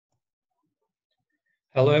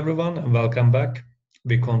Hello everyone and welcome back.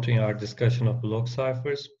 We continue our discussion of block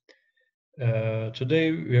ciphers.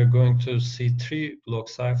 Today we are going to see three block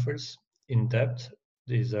ciphers in depth.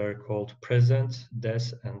 These are called present,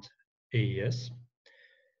 des, and AES.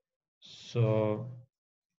 So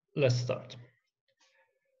let's start.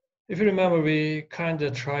 If you remember, we kind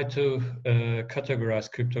of try to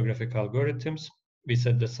categorize cryptographic algorithms. We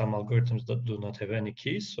said that some algorithms that do not have any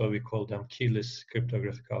keys, so we call them keyless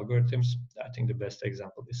cryptographic algorithms. I think the best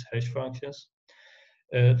example is hash functions.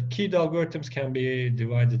 Keyed algorithms can be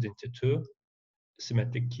divided into two,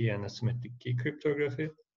 symmetric key and asymmetric key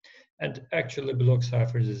cryptography. And actually, block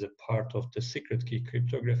ciphers is a part of the secret key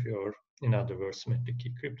cryptography, or in other words, symmetric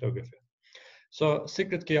key cryptography. So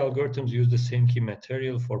secret key algorithms use the same key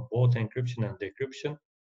material for both encryption and decryption,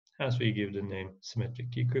 hence we give the name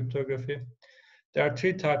symmetric key cryptography. There are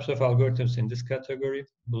three types of algorithms in this category: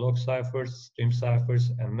 block ciphers, stream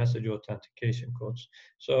ciphers, and message authentication codes.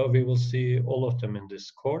 So we will see all of them in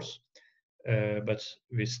this course, but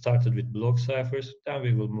we started with block ciphers, then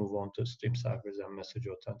we will move on to stream ciphers and message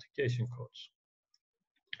authentication codes.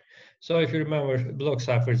 So if you remember, block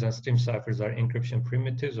ciphers and stream ciphers are encryption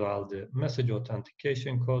primitives, while the message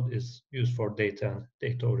authentication code is used for data and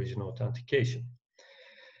data origin authentication.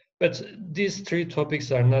 But these three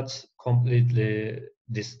topics are not completely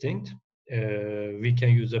distinct. We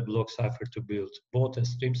can use a block cipher to build both a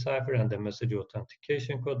stream cipher and a message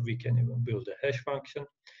authentication code. We can even build a hash function.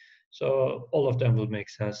 So all of them will make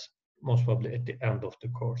sense most probably at the end of the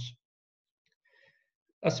course.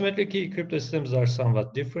 Asymmetric key cryptosystems are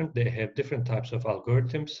somewhat different. They have different types of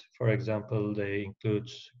algorithms. For example, they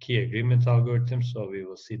include key agreement algorithms. So we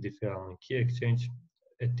will see different key exchange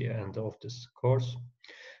at the end of this course.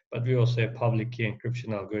 But we also have public key encryption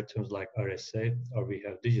algorithms like RSA, or we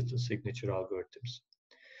have digital signature algorithms.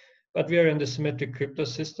 But we are in the symmetric crypto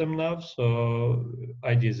system now, so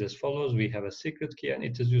idea is as follows. We have a secret key, and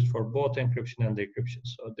it is used for both encryption and decryption.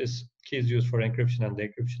 So this key is used for encryption and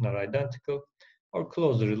decryption are identical or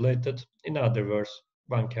closely related. In other words,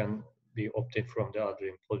 one can be obtained from the other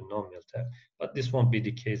in polynomial time. But this won't be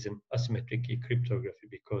the case in asymmetric key cryptography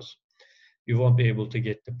because you won't be able to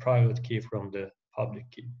get the private key from the public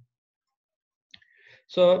key.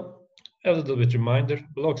 So a little bit reminder,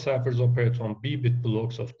 block ciphers operate on B-bit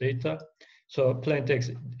blocks of data. So plain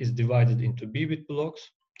text is divided into B-bit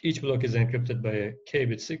blocks. Each block is encrypted by a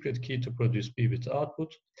K-bit secret key to produce B-bit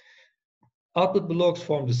output. Output blocks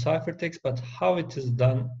form the ciphertext, but how it is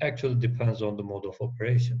done actually depends on the mode of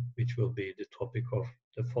operation, which will be the topic of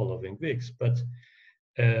the following weeks. But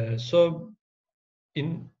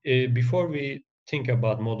before we think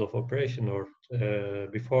about mode of operation, or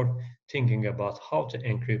before thinking about how to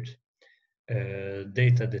encrypt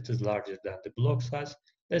data that is larger than the block size,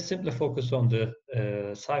 let's simply focus on the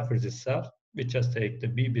ciphers itself. We just take the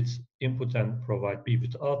B-bits input and provide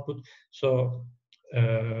B-bit output. So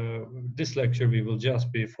this lecture, we will just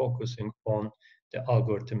be focusing on the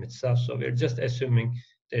algorithm itself. So we're just assuming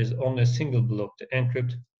there's only a single block to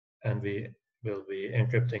encrypt, and we will be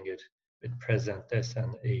encrypting it with present, des,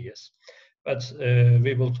 and AES. But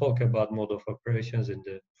we will talk about mode of operations in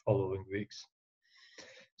the following weeks.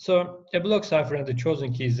 So a block cipher and the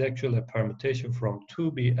chosen key is actually a permutation from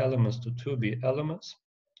 2B elements to 2B elements.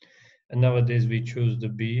 And nowadays we choose the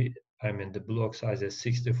B, the block size is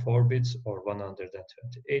 64 bits or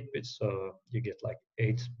 128 bits. So you get like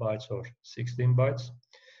 8 bytes or 16 bytes.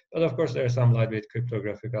 But of course, there are some lightweight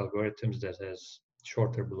cryptographic algorithms that has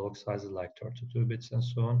shorter block sizes like 32 bits and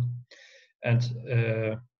so on. And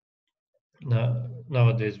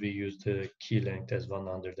nowadays we use the key length as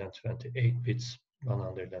 128 bits,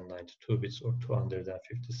 192 bits, or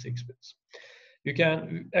 256 bits. We have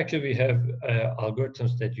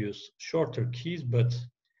algorithms that use shorter keys, but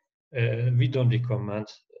we don't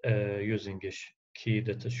recommend using a key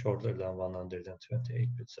that is shorter than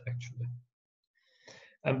 128 bits actually.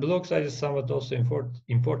 And block size is somewhat also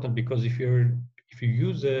important because if you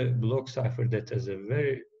use a block cipher that has a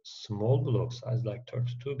very small block size like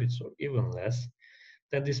 32 bits or even less,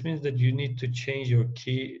 then this means that you need to change your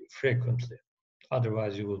key frequently.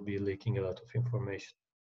 Otherwise, you will be leaking a lot of information.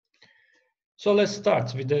 So let's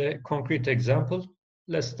start with a concrete example.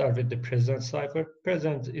 Let's start with the present cipher.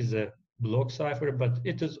 Present is a block cipher, but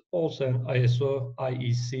it is also an ISO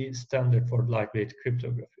IEC standard for lightweight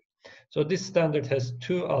cryptography. So this standard has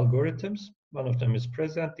two algorithms. One of them is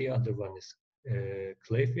present, the other one is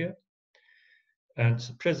Cipher. And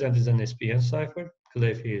present is an SPN cipher.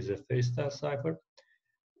 Cipher is a face-style cipher.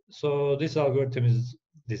 So this algorithm is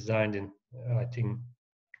designed in, I think,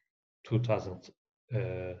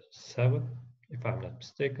 2007, if I'm not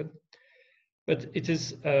mistaken. But it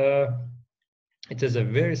is It is a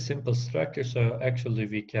very simple structure, so actually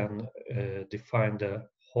we can define the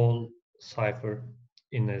whole cipher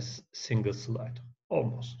in a single slide,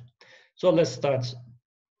 almost. So let's start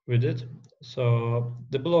with it. So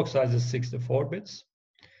the block size is 64 bits.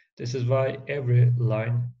 This is why every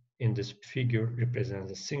line in this figure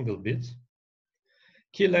represents a single bit.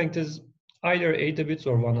 Key length is either 80 bits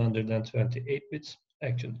or 128 bits.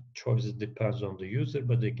 Actually, choices depends on the user,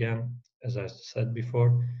 but again, as I said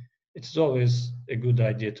before, it's always a good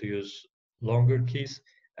idea to use longer keys,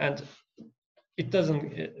 and it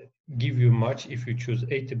doesn't give you much if you choose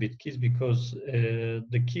 80-bit keys, because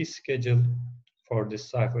the key schedule for this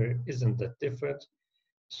cipher isn't that different,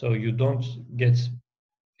 so you don't get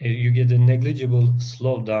you get a negligible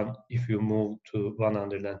slowdown if you move to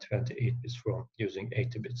 128 bits from using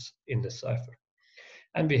 80 bits in the cipher.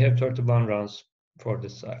 And we have 31 rounds for the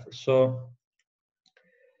cipher. So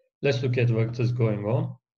let's look at what is going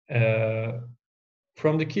on.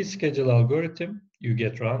 From the key schedule algorithm, you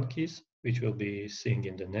get round keys, which we'll be seeing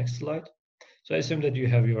in the next slide. So assume that you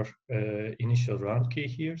have your initial round key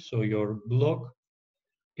here. So your block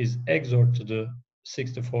is XOR to the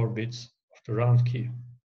 64 bits of the round key.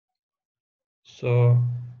 So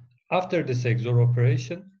after this XOR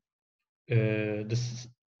operation, this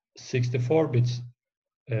 64 bits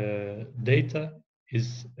data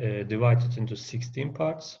is divided into 16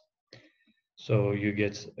 parts. So you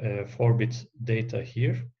get 4 bits data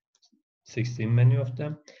here, 16 many of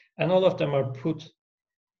them, and all of them are put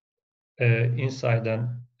inside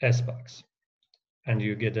an S box, and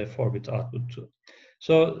you get a 4-bit output too.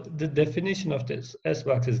 So the definition of this S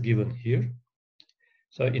box is given here.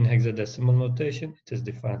 So in hexadecimal notation, it is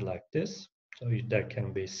defined like this. So there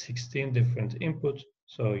can be 16 different inputs,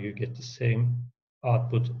 so you get the same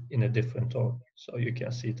output in a different order. So you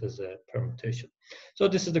can see it as a permutation. So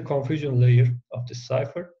this is the confusion layer of the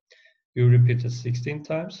cipher. You repeat it 16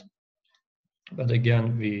 times. But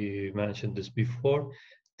again, we mentioned this before.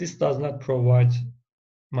 This does not provide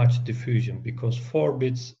much diffusion because 4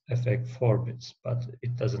 bits affect 4 bits, but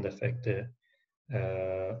it doesn't affect the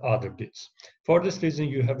other bits. For this reason,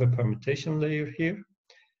 you have a permutation layer here.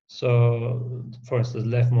 So, for instance,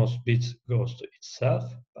 leftmost bit goes to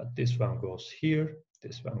itself, but this one goes here,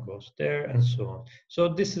 this one goes there, and so on. So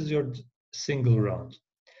this is your single round.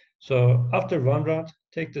 So after one round,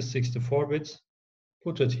 take the 64 bits,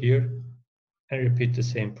 put it here, and repeat the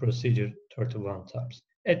same procedure 31 times.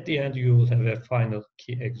 At the end, you will have a final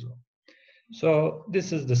key XOR. So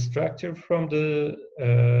this is the structure from the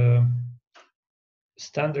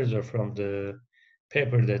standards or from the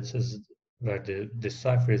paper that says where the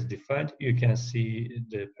cipher is defined. You can see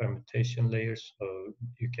the permutation layers, so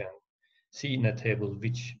you can see in a table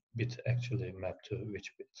which bit actually mapped to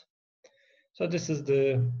which bit. So this is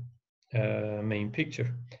the main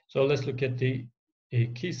picture. So let's look at the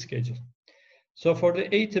key schedule. So for the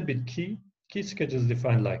 80-bit key schedule is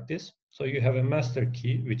defined like this. So you have a master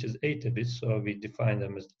key, which is 80 bits. So we define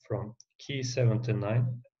them as from key 79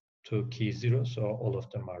 to key 0. So all of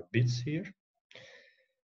them are bits here.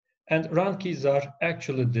 And round keys are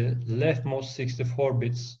actually the leftmost 64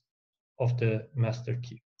 bits of the master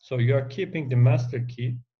key. So you are keeping the master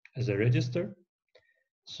key as a register,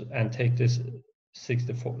 and take this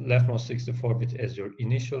leftmost 64 bit as your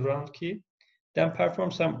initial round key. Then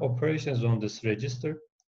perform some operations on this register,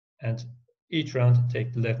 and each round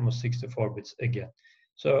take the leftmost 64 bits again.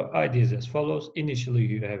 So idea is as follows. Initially,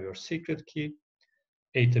 you have your secret key,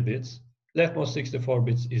 80 bits. Leftmost 64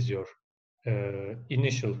 bits is your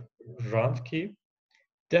initial round key.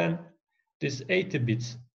 Then this 80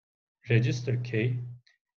 bits register key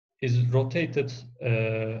is rotated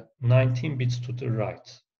 19 bits to the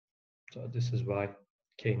right. So this is why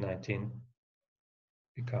K19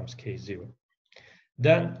 becomes K0.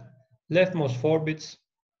 Then leftmost 4 bits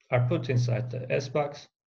are put inside the S box.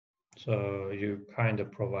 So you kind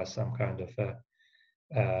of provide some kind of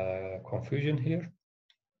a confusion here.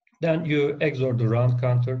 Then you XOR the round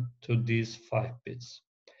counter to these 5 bits.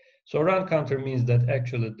 So round counter means that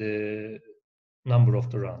actually the number of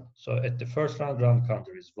the round. So at the first round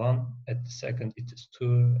counter is 1, at the second it is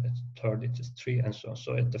 2, at the third it is 3, and so on.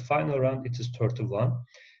 So at the final round it is 31.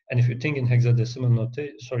 And if you think in hexadecimal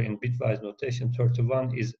notation, in bitwise notation,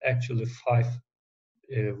 31 is actually 5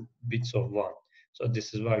 bits of 1. So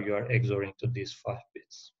this is why you are XORing to these 5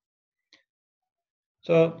 bits.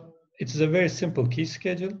 So it is a very simple key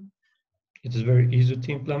schedule. It is very easy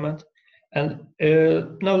to implement. And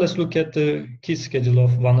now let's look at the key schedule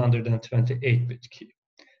of 128-bit key.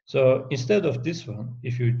 So instead of this one,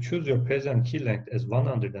 if you choose your present key length as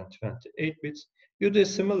 128 bits, you do a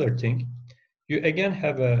similar thing. You again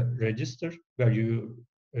have a register where you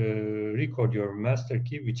record your master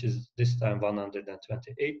key, which is this time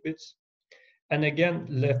 128 bits. And again,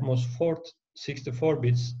 leftmost 64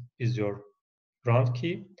 bits is your round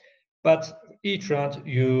key. But each round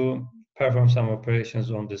you perform some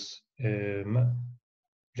operations on this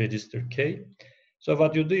register K. So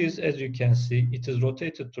what you do is, as you can see, it is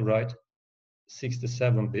rotated to right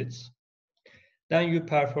 67 bits. Then you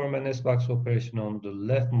perform an S-box operation on the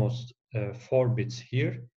leftmost 4 bits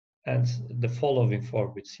here and the following 4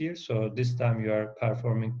 bits here. So this time you are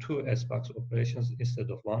performing 2 S-box operations instead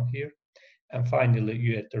of 1 here. And finally,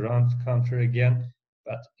 you add the round counter again,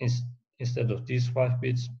 but instead of these 5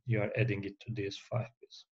 bits, you are adding it to these 5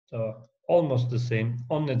 bits. So almost the same.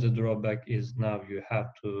 Only the drawback is now you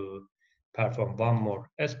have to perform one more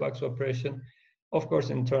S-box operation. Of course,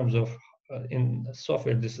 in terms of in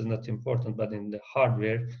software, this is not important, but in the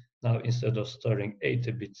hardware, now instead of storing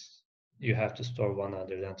 80 bits, you have to store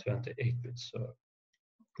 128 bits. So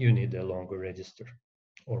you need a longer register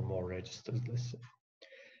or more registers, let's say.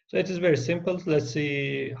 So it is very simple. Let's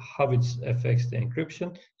see how it affects the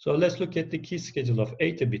encryption. So let's look at the key schedule of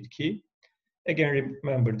 80-bit key. Again,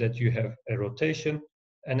 remember that you have a rotation,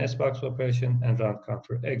 an S-box operation, and round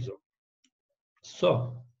counter XOR.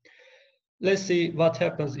 So let's see what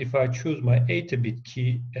happens if I choose my 80-bit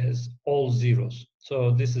key as all zeros.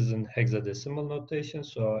 So this is in hexadecimal notation.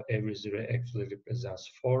 So every zero actually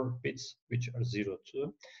represents 4 bits, which are 0,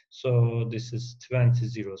 2. So this is 20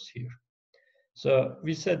 zeros here. So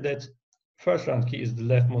we said that first round key is the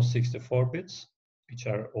leftmost 64 bits, which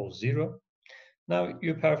are all 0. Now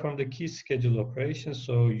you perform the key schedule operation.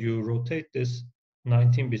 So you rotate this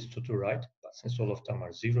 19 bits to the right, but since all of them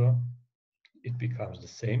are 0, it becomes the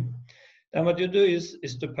same. Then what you do is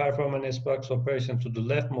to perform an S-box operation to the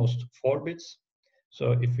leftmost 4 bits.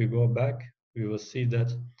 So if we go back, we will see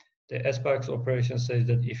that the S-box operation says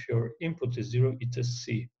that if your input is 0, it is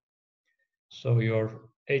C. So your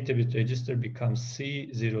 80-bit register becomes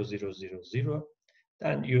C0000.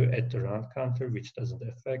 Then you add the round counter, which doesn't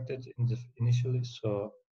affect it initially.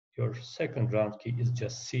 So your second round key is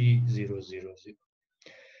just C000.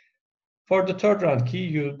 For the third round key,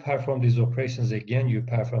 you perform these operations again. You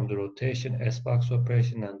perform the rotation, S-box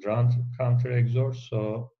operation, and round counter XOR.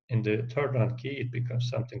 So in the third round key, it becomes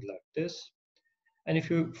something like this. And if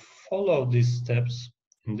you follow these steps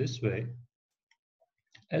in this way,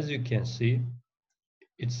 as you can see,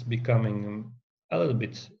 it's becoming a little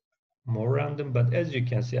bit more random, but as you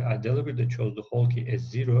can see, I deliberately chose the whole key as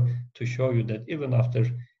 0 to show you that even after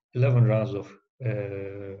 11 rounds of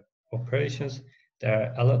operations,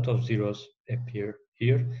 there are a lot of zeros appear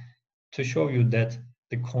here to show you that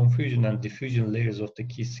the confusion and diffusion layers of the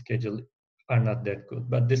key schedule are not that good.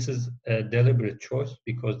 But this is a deliberate choice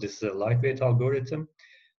because this is a lightweight algorithm.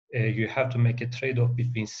 You have to make a trade-off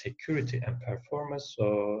between security and performance.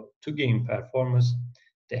 So to gain performance,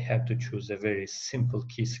 they have to choose a very simple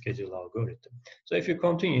key schedule algorithm. So if you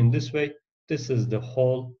continue in this way, this is the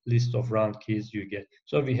whole list of round keys you get.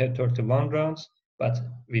 So we have 31 rounds, but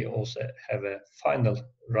we also have a final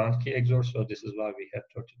round key XOR. So this is why we have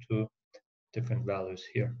 32 different values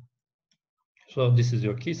here. So this is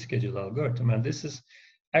your key schedule algorithm, and this is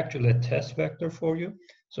actually a test vector for you.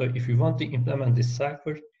 So if you want to implement this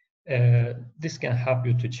cipher, this can help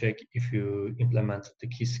you to check if you implemented the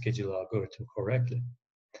key schedule algorithm correctly.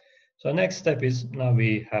 So next step is, now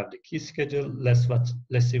we have the key schedule. Let's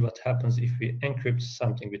see what happens if we encrypt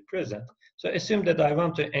something with present. So assume that I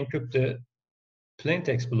want to encrypt the plain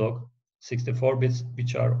text block 64 bits,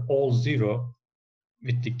 which are all 0,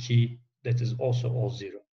 with the key that is also all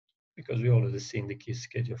 0, because we already seen the key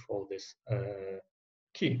schedule for this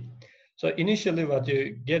key. So initially what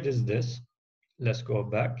you get is this. Let's go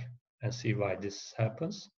back and see why this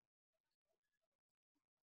happens.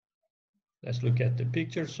 Let's look at the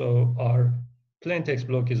picture. So our plain text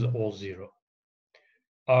block is all 0.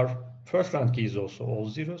 Our first round key is also all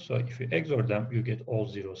 0. So if you XOR them, you get all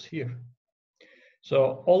zeros here.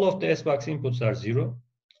 So all of the S-box inputs are 0.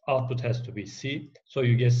 Output has to be C. So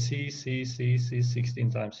you get C, C, C, C 16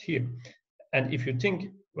 times here. And if you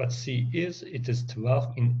think what C is, it is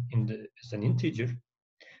 12 as an integer.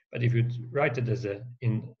 But if you write it as a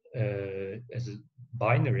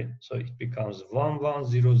binary, so it becomes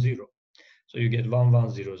 1100. So you get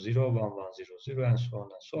 1100, 1100, and so on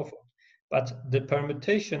and so forth. But the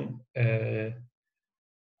permutation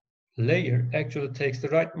layer actually takes the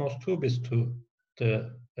rightmost 2 bits to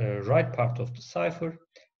the right part of the cipher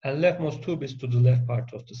and leftmost 2 bits to the left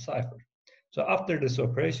part of the cipher. So after this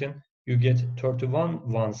operation, you get 31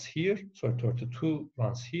 ones here, so 32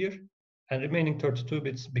 ones here, and remaining 32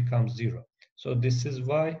 bits becomes 0. So this is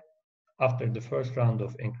why after the first round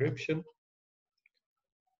of encryption,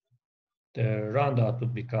 the round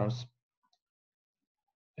output becomes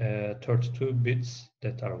 32 bits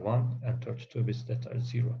that are 1 and 32 bits that are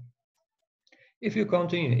 0. If you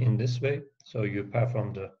continue in this way, so you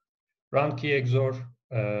perform the round key XOR,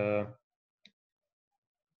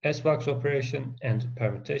 S-box operation and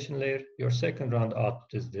permutation layer, your second round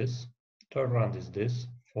output is this, third round is this,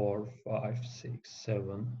 4, 5, 6,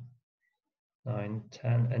 7, 9,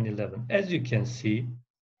 10, and 11. As you can see,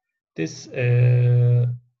 this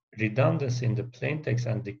redundancy in the plaintext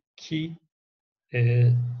and the key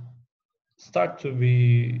start to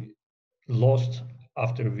be lost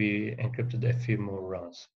after we encrypted a few more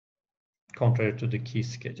rounds, contrary to the key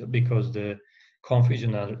schedule, because the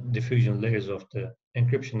confusion and diffusion layers of the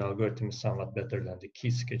encryption algorithm is somewhat better than the key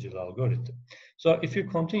schedule algorithm. So if you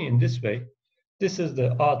continue in this way, this is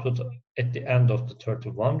the output at the end of the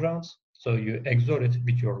 31 rounds. So you XOR it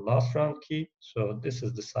with your last round key. So this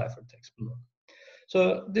is the ciphertext block.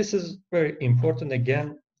 So this is very important.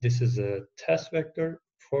 Again, this is a test vector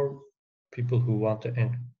for people who want to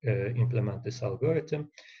implement this algorithm,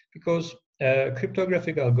 because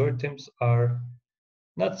cryptographic algorithms are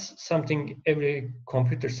not something every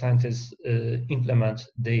computer scientist implements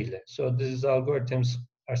daily. So these algorithms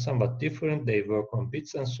are somewhat different. They work on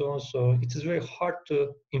bits and so on. So it is very hard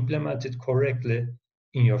to implement it correctly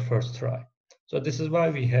in your first try. So this is why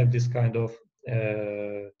we have this kind of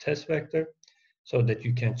test vector, so that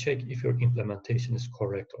you can check if your implementation is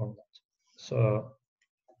correct or not. So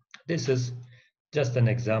this is just an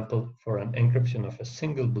example for an encryption of a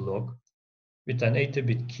single block with an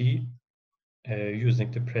 80-bit key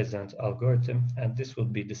using the present algorithm, and this will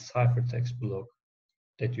be the ciphertext block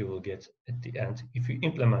that you will get at the end if you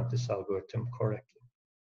implement this algorithm correctly.